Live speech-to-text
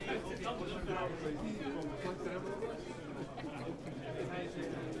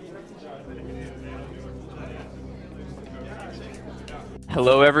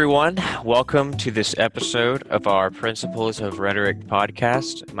Hello, everyone. Welcome to this episode of our Principles of Rhetoric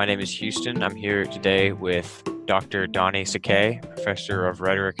podcast. My name is Houston. I'm here today with Dr. Donnie Sackey, Professor of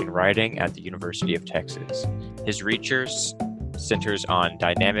Rhetoric and Writing at the University of Texas. His research centers on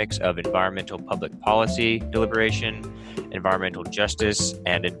dynamics of environmental public policy deliberation, environmental justice,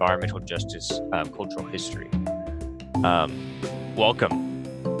 and environmental justice cultural history. Welcome,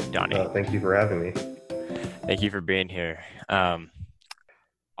 Donnie. Thank you for having me. Thank you for being here.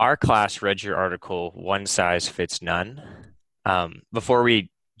 Our class read your article, One Size Fits None. Before we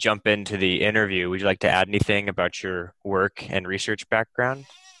jump into the interview, would you like to add anything about your work and research background?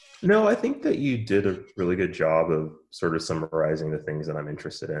 No, I think that you did a really good job of sort of summarizing the things that I'm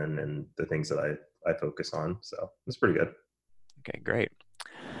interested in and the things that I focus on. So it's pretty good. Okay, great.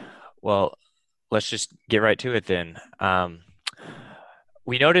 Well, let's just get right to it then.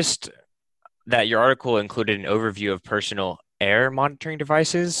 We noticed that your article included an overview of personal air monitoring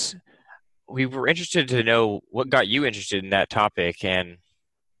devices. We were interested to know what got you interested in that topic, and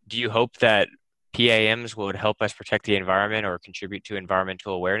do you hope that PAMs would help us protect the environment or contribute to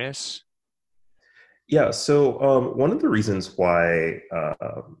environmental awareness? Yeah, so one of the reasons why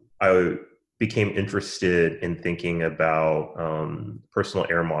I became interested in thinking about personal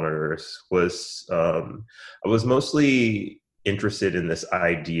air monitors was I was mostly interested in this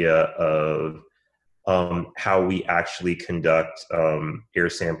idea of how we actually conduct air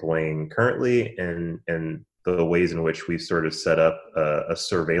sampling currently and the ways in which we've sort of set up a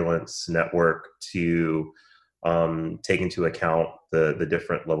surveillance network to take into account the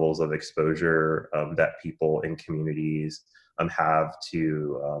different levels of exposure that people in communities have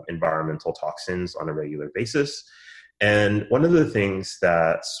to environmental toxins on a regular basis. And one of the things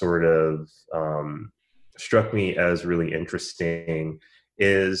that sort of struck me as really interesting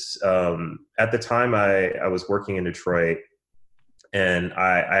is at the time I was working in Detroit, and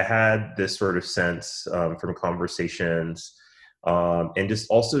I had this sort of sense from conversations and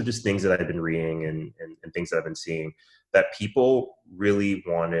just things that I've been reading and things that I've been seeing, that people really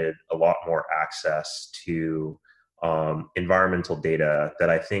wanted a lot more access to environmental data that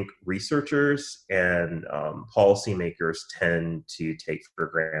I think researchers and policymakers tend to take for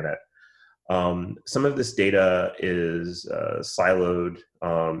granted. Some of this data is siloed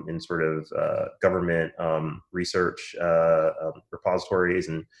in sort of government research repositories,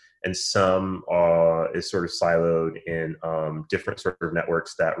 and some is sort of siloed in different sort of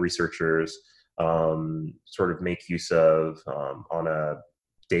networks that researchers sort of make use of on a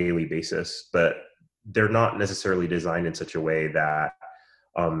daily basis, but they're not necessarily designed in such a way that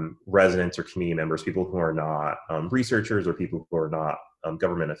residents or community members, people who are not researchers or people who are not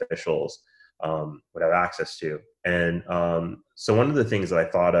government officials, would have access to. And so one of the things that I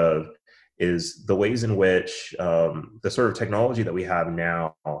thought of is the ways in which the sort of technology that we have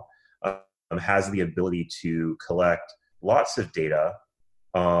now has the ability to collect lots of data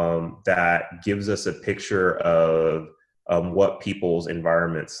that gives us a picture of what people's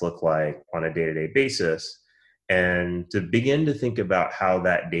environments look like on a day-to-day basis, and to begin to think about how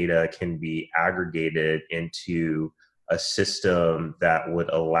that data can be aggregated into a system that would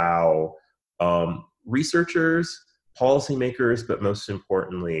allow researchers, policymakers, but most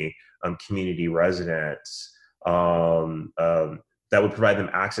importantly, community residents, that would provide them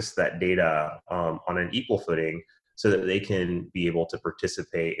access to that data on an equal footing, so that they can be able to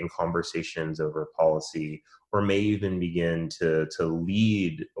participate in conversations over policy, or may even begin to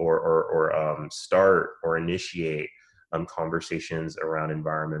lead or start or initiate conversations around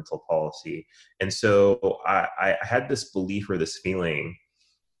environmental policy. And so I had this belief or this feeling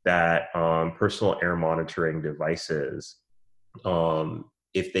that personal air monitoring devices,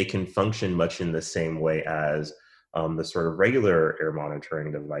 if they can function much in the same way as the sort of regular air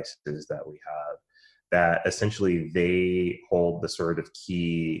monitoring devices that we have, that essentially they hold the sort of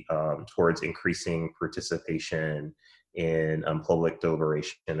key towards increasing participation in public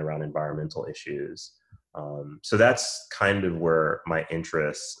deliberation around environmental issues. So that's kind of where my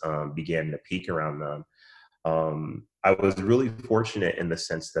interests began to peak around them. I was really fortunate in the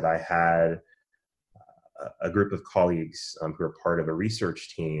sense that I had a group of colleagues who are part of a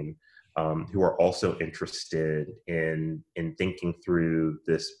research team who are also interested in thinking through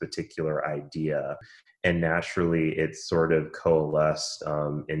this particular idea. And naturally, it sort of coalesced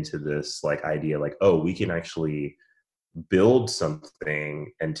into this idea oh, we can actually build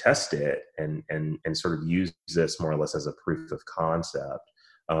something and test it and sort of use this more or less as a proof of concept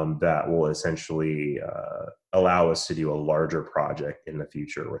that will essentially allow us to do a larger project in the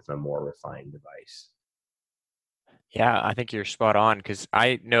future with a more refined device. Yeah, I think you're spot on because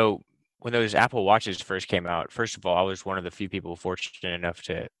I know when those Apple Watches first came out, first of all, I was one of the few people fortunate enough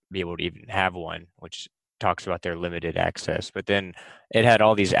to be able to even have one, which talks about their limited access. But then it had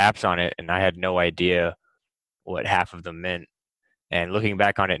all these apps on it, and I had no idea what half of them meant. And looking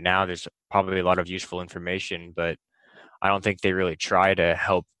back on it now, there's probably a lot of useful information, but I don't think they really try to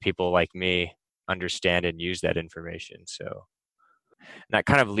help people like me understand and use that information. So that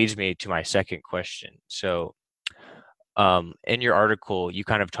kind of leads me to my second question. So, in your article, you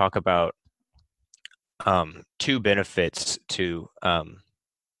kind of talk about two benefits to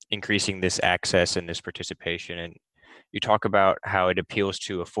increasing this access and this participation. And you talk about how it appeals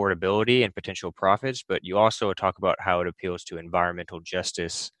to affordability and potential profits, but you also talk about how it appeals to environmental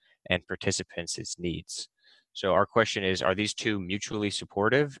justice and participants' needs. So our question is, are these two mutually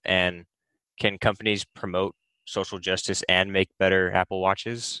supportive, and can companies promote social justice and make better Apple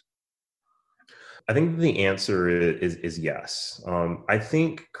Watches? I think the answer is yes. I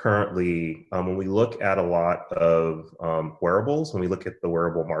think currently, when we look at a lot of wearables, when we look at the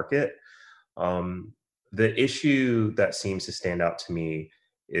wearable market, um, the issue that seems to stand out to me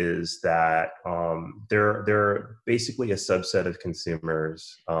is that they're basically a subset of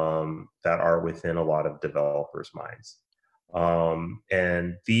consumers that are within a lot of developers' minds.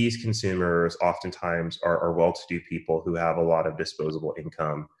 And these consumers oftentimes are well-to-do people who have a lot of disposable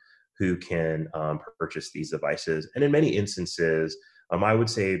income who can purchase these devices. And in many instances, I would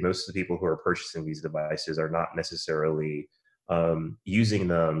say most of the people who are purchasing these devices are not necessarily using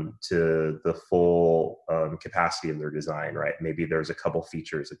them to the full capacity of their design, right? Maybe there's a couple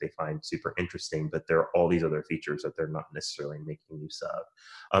features that they find super interesting, but there are all these other features that they're not necessarily making use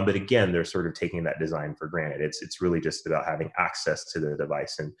of. But again, they're sort of taking that design for granted. It's really just about having access to the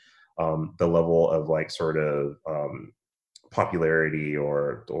device and the level of like sort of popularity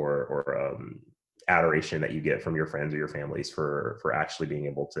or adoration that you get from your friends or your families for actually being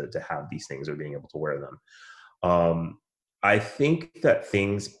able to have these things or being able to wear them. I think that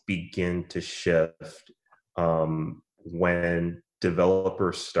things begin to shift when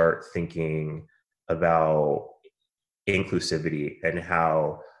developers start thinking about inclusivity and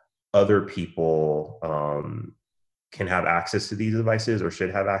how other people can have access to these devices or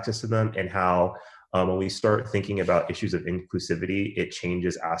should have access to them, and how when we start thinking about issues of inclusivity, it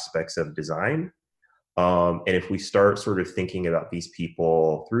changes aspects of design. And if we start sort of thinking about these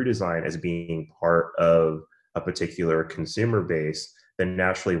people through design as being part of a particular consumer base, then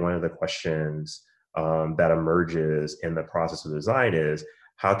naturally one of the questions that emerges in the process of design is,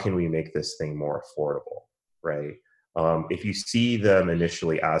 how can we make this thing more affordable, right? If you see them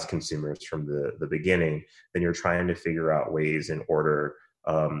initially as consumers from the beginning, then you're trying to figure out ways in order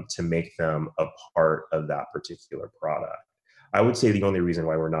to make them a part of that particular product. I would say the only reason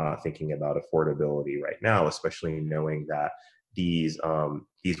why we're not thinking about affordability right now, especially knowing that these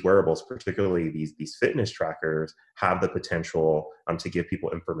wearables, particularly these fitness trackers, have the potential to give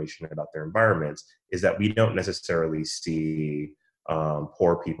people information about their environments, is that we don't necessarily see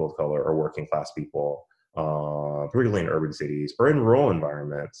poor people of color or working class people, particularly in urban cities or in rural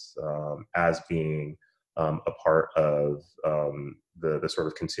environments, as being a part of the sort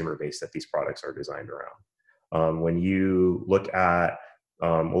of consumer base that these products are designed around. When you look at,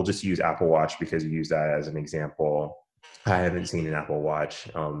 we'll just use Apple Watch because you use that as an example. I haven't seen an Apple Watch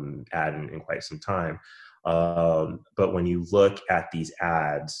ad in quite some time. But when you look at these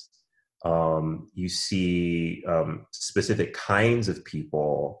ads, you see specific kinds of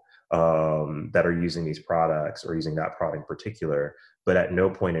people that are using these products or using that product in particular. But at no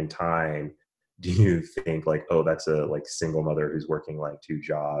point in time do you think like, oh, that's a like single mother who's working like two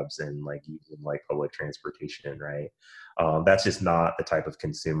jobs and like using like public transportation, right? That's just not the type of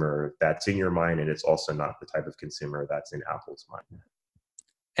consumer that's in your mind, and it's also not the type of consumer that's in Apple's mind.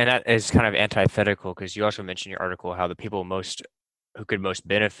 And that is kind of antithetical because you also mentioned in your article how the people most who could most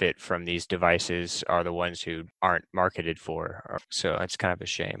benefit from these devices are the ones who aren't marketed for. So that's kind of a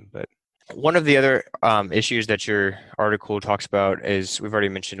shame. But one of the other issues that your article talks about is, we've already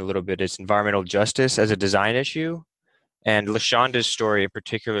mentioned a little bit, is environmental justice as a design issue. And LaShonda's story in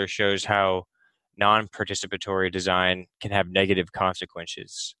particular shows how non-participatory design can have negative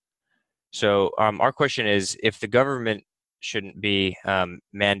consequences. So our question is, if the government shouldn't be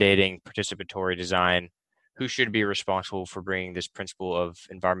mandating participatory design, who should be responsible for bringing this principle of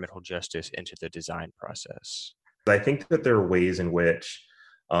environmental justice into the design process? I think that there are ways in which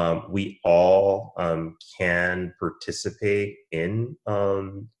we all can participate in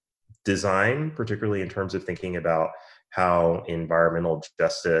design, particularly in terms of thinking about how environmental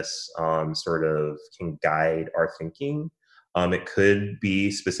justice sort of can guide our thinking. It could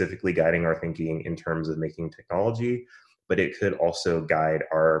be specifically guiding our thinking in terms of making technology, but it could also guide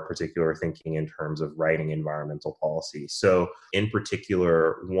our particular thinking in terms of writing environmental policy. So, in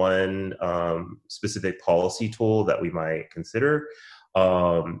particular, one specific policy tool that we might consider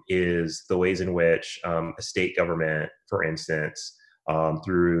is the ways in which a state government, for instance,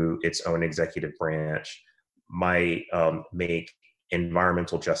 through its own executive branch, might make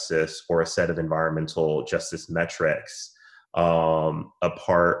environmental justice or a set of environmental justice metrics a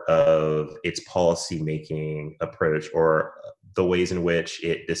part of its policy making approach, or the ways in which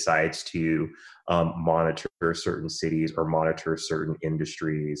it decides to monitor certain cities or monitor certain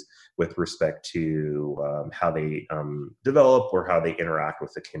industries with respect to how they develop or how they interact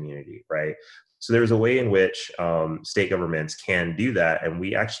with the community, right? So there's a way in which state governments can do that, and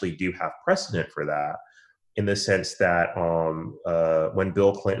we actually do have precedent for that, in the sense that when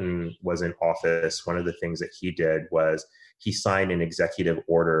Bill Clinton was in office, one of the things that he did was he signed an executive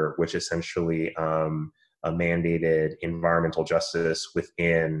order which essentially mandated environmental justice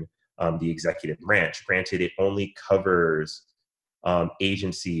within the executive branch. Granted, it only covers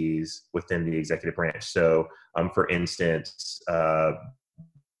agencies within the executive branch. So, for instance,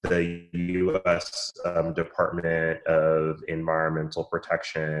 the U.S. Department of Environmental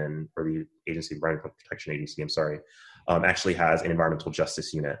Protection, or the Agency of Environmental Protection Agency, actually has an environmental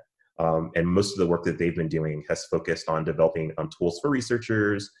justice unit. And most of the work that they've been doing has focused on developing tools for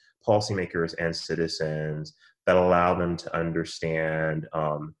researchers, policymakers, and citizens that allow them to understand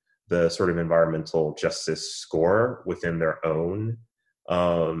the sort of environmental justice score within their own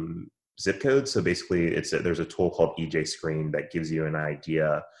zip code. So basically, there's a tool called EJ Screen that gives you an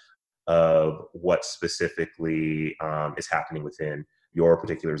idea of what specifically is happening within your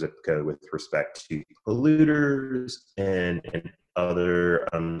particular zip code with respect to polluters and other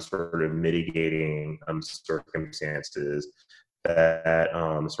sort of mitigating circumstances that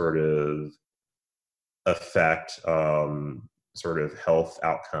sort of affect sort of health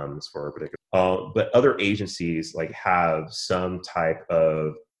outcomes for a particular. But other agencies have some type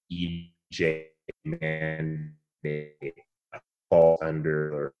of EJ mandate fall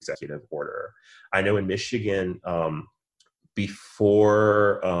under executive order. I know in Michigan,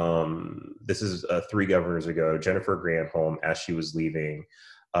 before this is 3 governors ago, Jennifer Granholm, as she was leaving,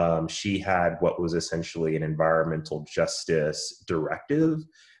 she had what was essentially an environmental justice directive,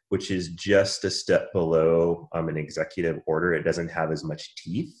 which is just a step below an executive order. It doesn't have as much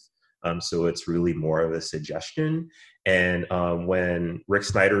teeth. So it's really more of a suggestion. And when Rick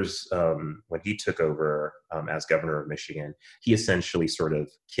Snyder's, when he took over as governor of Michigan, he essentially sort of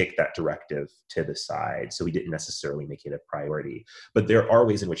kicked that directive to the side. So he didn't necessarily make it a priority. But there are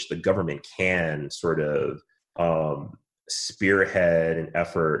ways in which the government can sort of spearhead an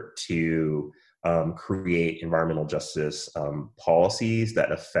effort to create environmental justice policies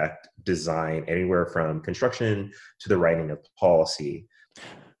that affect design anywhere from construction to the writing of policy.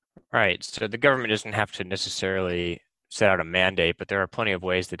 Right. So the government doesn't have to necessarily set out a mandate, but there are plenty of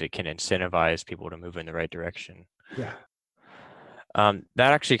ways that it can incentivize people to move in the right direction. Yeah. That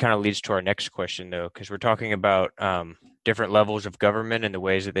actually kind of leads to our next question, though, because we're talking about different levels of government and the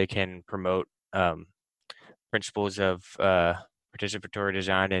ways that they can promote principles of participatory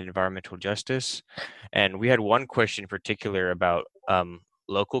design and environmental justice. And we had one question in particular about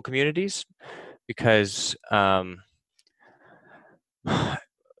local communities, because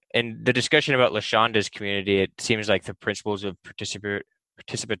in the discussion about LaShonda's community, it seems like the principles of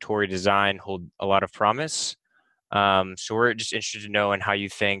participatory design hold a lot of promise. So we're just interested to know in how you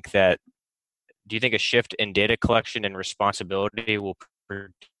think do you think a shift in data collection and responsibility will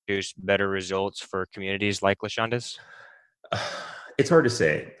produce better results for communities like LaShonda's? It's hard to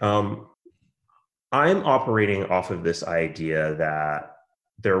say. I'm operating off of this idea that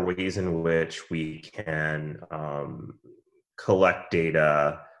there are ways in which we can collect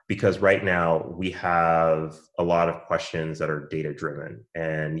data, because right now we have a lot of questions that are data driven,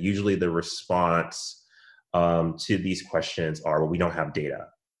 and usually the response to these questions are, well, we don't have data,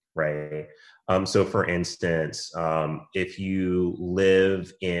 right? So for instance, if you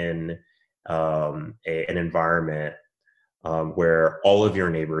live in an environment where all of your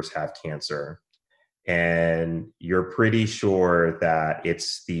neighbors have cancer, and you're pretty sure that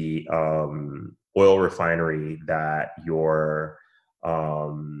it's the oil refinery that you're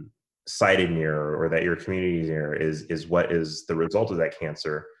sited near, or that your community near, is what is the result of that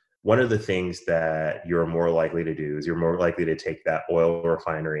cancer. One of the things that you're more likely to do is you're more likely to take that oil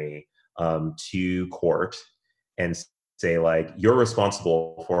refinery to court and say, like, you're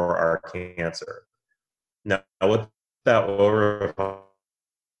responsible for our cancer. Now, what that what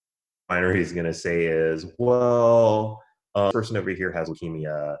refinery is going to say is, well, this person over here has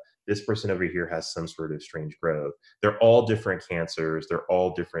leukemia. This person over here has some sort of strange growth. They're all different cancers. They're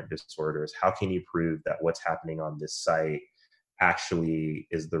all different disorders. How can you prove that what's happening on this site actually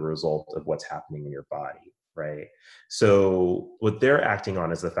is the result of what's happening in your body? Right. So, what they're acting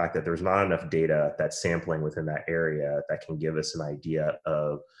on is the fact that there's not enough data that's sampling within that area that can give us an idea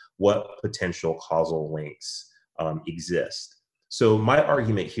of what potential causal links exist. So my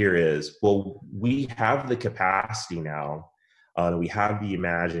argument here is, well, we have the capacity now, we have the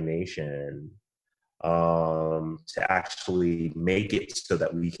imagination to actually make it so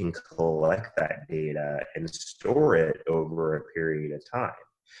that we can collect that data and store it over a period of time.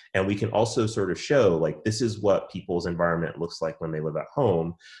 And we can also sort of show, like, this is what people's environment looks like when they live at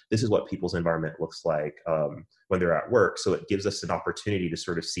home. This is what people's environment looks like when they're at work. So it gives us an opportunity to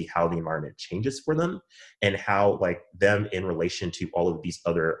sort of see how the environment changes for them and how, like, them in relation to all of these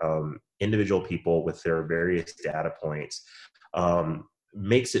other individual people with their various data points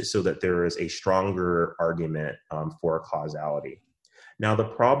makes it so that there is a stronger argument for causality. Now, the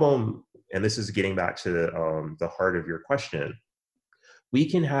problem, and this is getting back to the heart of your question, we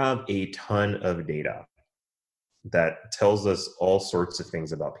can have a ton of data that tells us all sorts of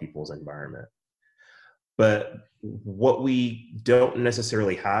things about people's environment. But what we don't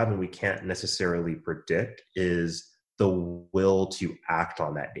necessarily have and we can't necessarily predict is the will to act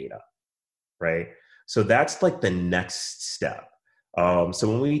on that data, right? So that's like the next step. So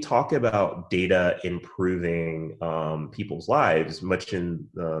when we talk about data improving people's lives, much in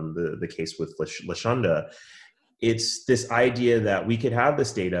the case with Lashunda, it's this idea that we could have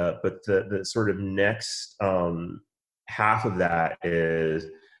this data, but the sort of next half of that is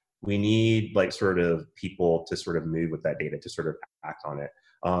we need, like, sort of people to sort of move with that data, to sort of act on it.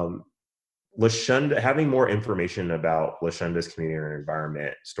 Lashunda, having more information about Lashunda's community and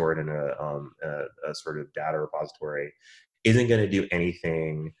environment stored in a sort of data repository isn't going to do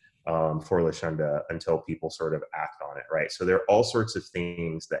anything for Lashunda until people sort of act on it, right? So there are all sorts of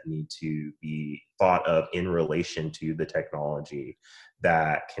things that need to be thought of in relation to the technology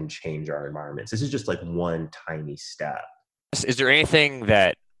that can change our environments. This is just like one tiny step. Is there anything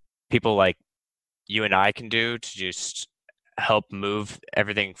that people like you and I can do to just help move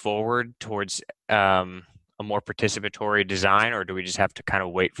everything forward towards a more participatory design, or do we just have to kind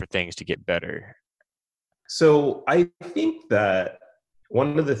of wait for things to get better? So I think that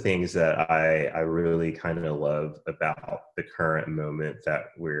one of the things that I really kind of love about the current moment that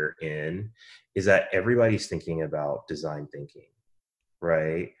we're in is that everybody's thinking about design thinking,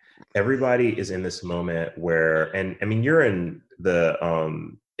 right? Everybody is in this moment where, and I mean, you're in the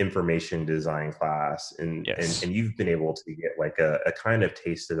information design class, and, Yes. and you've been able to get like a kind of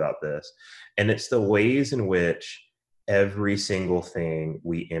taste about this. And it's the ways in which every single thing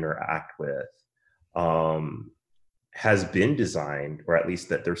we interact with um, has been designed, or at least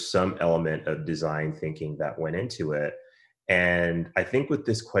that there's some element of design thinking that went into it. And I think with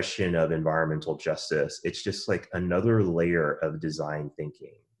this question of environmental justice, it's just like another layer of design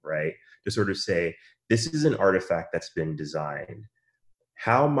thinking, right? To sort of say, this is an artifact that's been designed.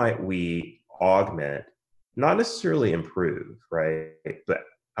 How might we augment, not necessarily improve, right? But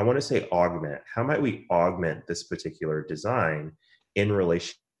I want to say augment. How might we augment this particular design in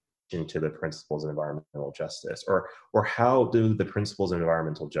relation to the principles of environmental justice, or how do the principles of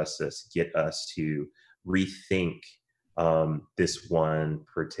environmental justice get us to rethink this one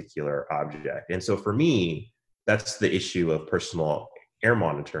particular object? And so for me, that's the issue of personal air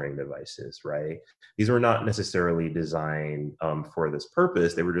monitoring devices, right? These were not necessarily designed for this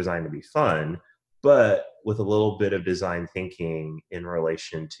purpose. They were designed to be fun, but with a little bit of design thinking in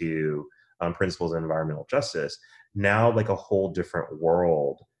relation to principles of environmental justice, now like a whole different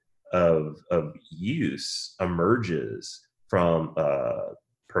world of use emerges from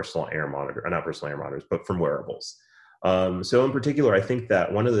personal air monitor, not personal air monitors, but from wearables. So in particular, I think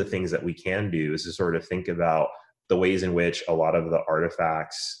that one of the things that we can do is to sort of think about the ways in which a lot of the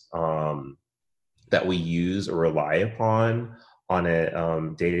artifacts that we use or rely upon on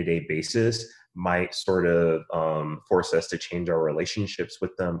a day-to-day basis might sort of force us to change our relationships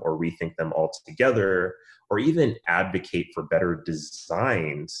with them or rethink them altogether, or even advocate for better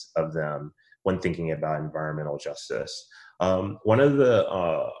designs of them when thinking about environmental justice. One of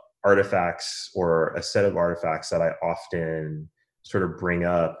the artifacts, or a set of artifacts, that I often sort of bring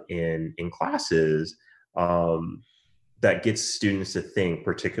up in classes that gets students to think,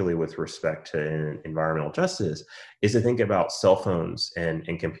 particularly with respect to environmental justice, is to think about cell phones and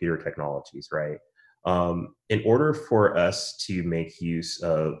computer technologies, right? In order for us to make use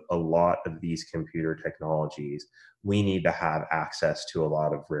of a lot of these computer technologies, we need to have access to a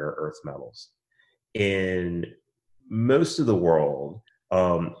lot of rare earth metals. In most of the world,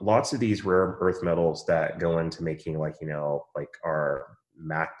 lots of these rare earth metals that go into making, like, like our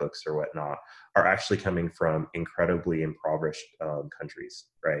MacBooks or whatnot, are actually coming from incredibly impoverished countries,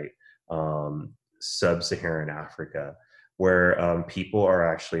 right? Sub-Saharan Africa, where people are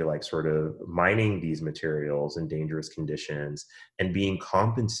actually like sort of mining these materials in dangerous conditions and being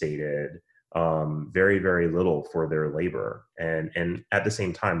compensated very, very little for their labor. And at the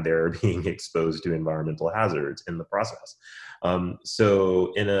same time, they're being exposed to environmental hazards in the process.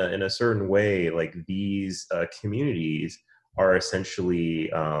 So in a certain way, like these communities are essentially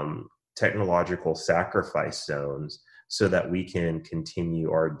technological sacrifice zones so that we can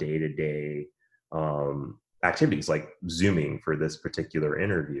continue our day-to-day activities, like Zooming for this particular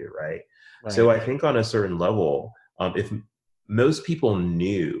interview, right? So I think on a certain level, if most people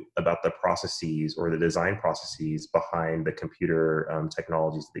knew about the processes or the design processes behind the computer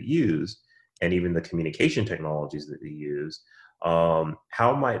technologies that they use, and even the communication technologies that they use,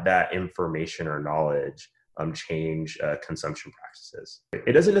 how might that information or knowledge change consumption practices?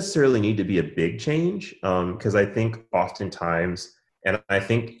 It doesn't necessarily need to be a big change, because I think oftentimes, and I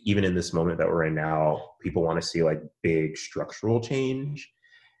think even in this moment that we're in now, people want to see like big structural change.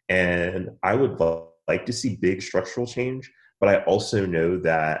 And I would like to see big structural change, but I also know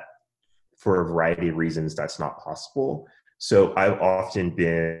that for a variety of reasons, that's not possible. So I've often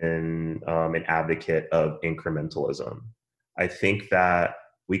been an advocate of incrementalism. I think that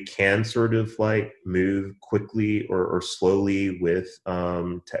we can sort of like move quickly or slowly with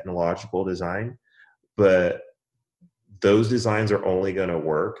technological design, but those designs are only going to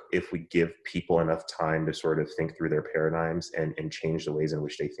work if we give people enough time to sort of think through their paradigms and change the ways in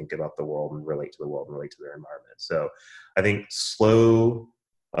which they think about the world and relate to the world and relate to their environment. So I think slow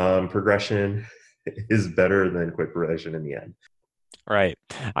progression is better than quick progression in the end. Right.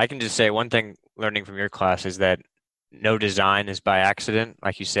 I can just say one thing learning from your class is that no design is by accident.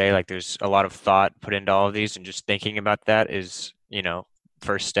 Like you say, like there's a lot of thought put into all of these, and just thinking about that is,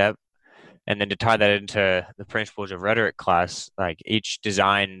 first step. And then to tie that into the principles of rhetoric class, like each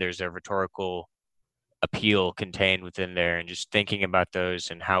design, there's a rhetorical appeal contained within there, and just thinking about those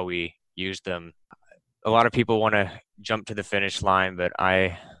and how we use them. A lot of people want to jump to the finish line, but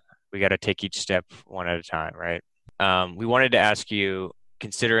we got to take each step one at a time, right? We wanted to ask you,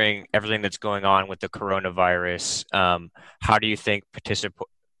 considering everything that's going on with the coronavirus, how do you think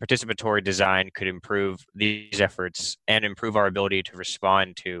participatory design could improve these efforts and improve our ability to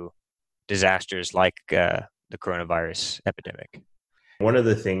respond to disasters like the coronavirus epidemic? One of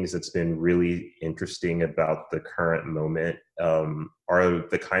the things that's been really interesting about the current moment are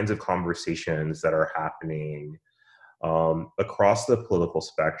the kinds of conversations that are happening across the political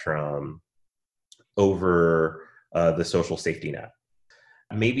spectrum over the social safety net.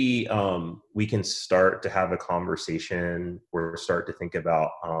 Maybe we can start to have a conversation or start to think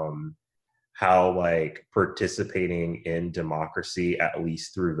about how like participating in democracy, at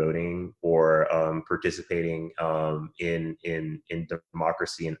least through voting, or participating in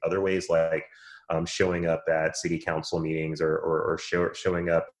democracy in other ways, like showing up at city council meetings or showing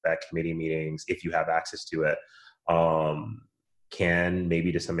up at committee meetings if you have access to it, can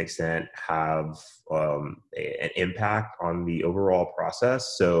maybe to some extent have an impact on the overall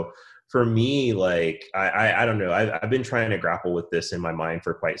process. So for me, like, I don't know, I've been trying to grapple with this in my mind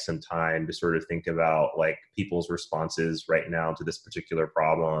for quite some time, to sort of think about like people's responses right now to this particular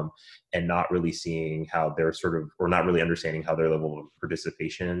problem, and not really seeing how they're sort of, or not really understanding how their level of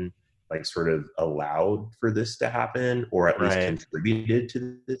participation like sort of allowed for this to happen, or at least Right. contributed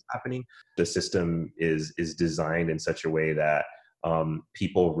to this happening. The system is designed in such a way that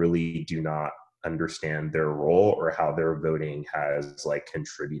people really do not understand their role or how their voting has like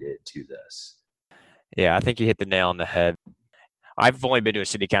contributed to this. Yeah, I think you hit the nail on the head. I've only been to a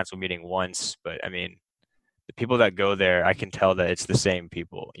city council meeting once, but I mean, the people that go there, I can tell that it's the same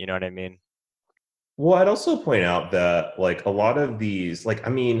people. You know what I mean? Well, I'd also point out that like a lot of these, like, I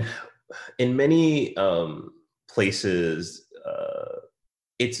mean, in many places,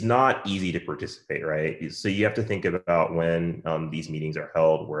 it's not easy to participate, right? So you have to think about when these meetings are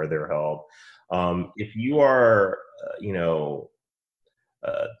held, where they're held. If you are,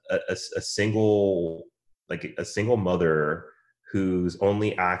 a single, like a single mother whose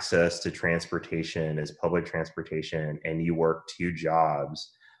only access to transportation is public transportation, and you work two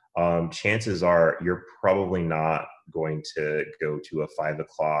jobs, chances are you're probably not going to go to a 5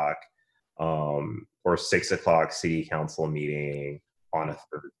 o'clock or 6 o'clock city council meeting on a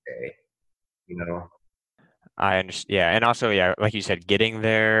Thursday, you know? I understand. Yeah, and also, yeah, like you said, getting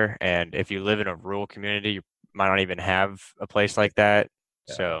there, and if you live in a rural community, you might not even have a place like that.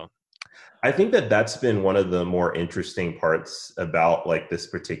 Yeah. So, I think that that's been one of the more interesting parts about like this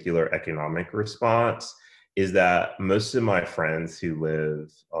particular economic response is that most of my friends who live,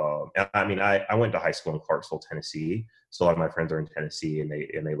 and I mean, I went to high school in Clarksville, Tennessee, so a lot of my friends are in Tennessee, and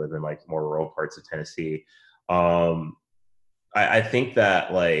they live in like more rural parts of Tennessee. Um, I think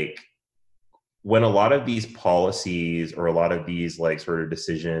that like when a lot of these policies or a lot of these like sort of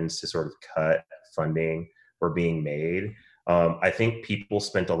decisions to sort of cut funding were being made, I think people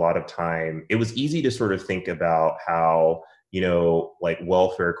spent a lot of time. It was easy to sort of think about how, you know, like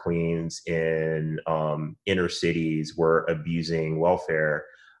welfare queens in inner cities were abusing welfare,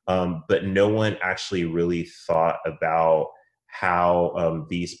 but no one actually really thought about how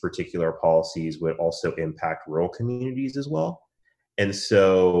these particular policies would also impact rural communities as well. And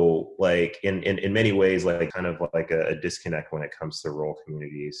so like in many ways like kind of like a disconnect when it comes to rural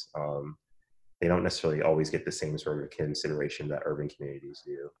communities. They don't necessarily always get the same sort of consideration that urban communities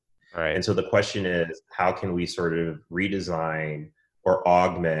do. right. And so the question is, how can we sort of redesign or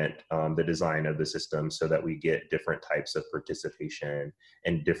augment the design of the system so that we get different types of participation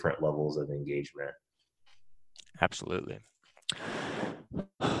and different levels of engagement? Absolutely.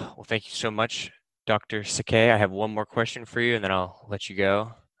 Well, thank you so much, Dr. Sakay. I have one more question for you, and then I'll let you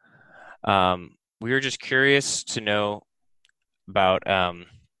go. We were just curious to know about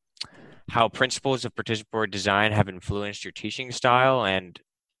how principles of participatory design have influenced your teaching style, and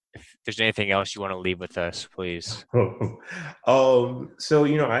if there's anything else you want to leave with us, please. So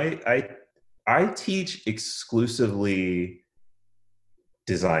you know, I teach exclusively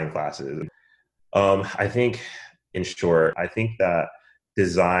design classes. I think, in short, I think that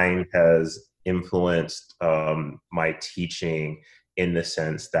design has influenced my teaching in the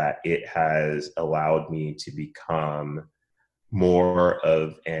sense that it has allowed me to become more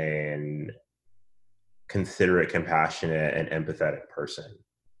of an considerate, compassionate, and empathetic person,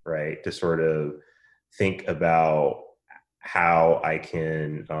 right? To sort of think about how I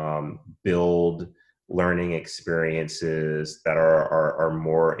can build learning experiences that are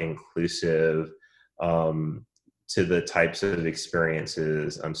more inclusive um, to the types of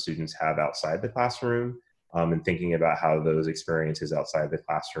experiences students have outside the classroom, and thinking about how those experiences outside the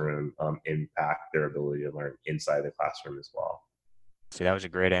classroom impact their ability to learn inside the classroom as well. See, that was a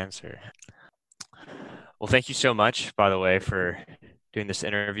great answer. Well, thank you so much, by the way, for doing this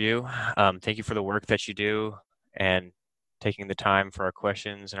interview. Thank you for the work that you do and taking the time for our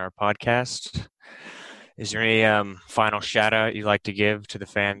questions and our podcast. Is there any final shout out you'd like to give to the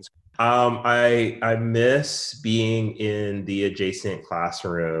fans? I miss being in the adjacent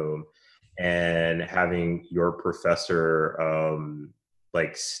classroom and having your professor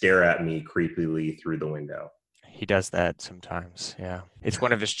like stare at me creepily through the window. He does that sometimes. Yeah. It's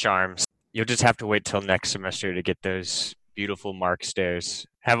one of his charms. You'll just have to wait till next semester to get those beautiful mark stares.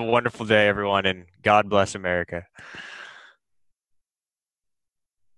 Have a wonderful day, everyone, and God bless America.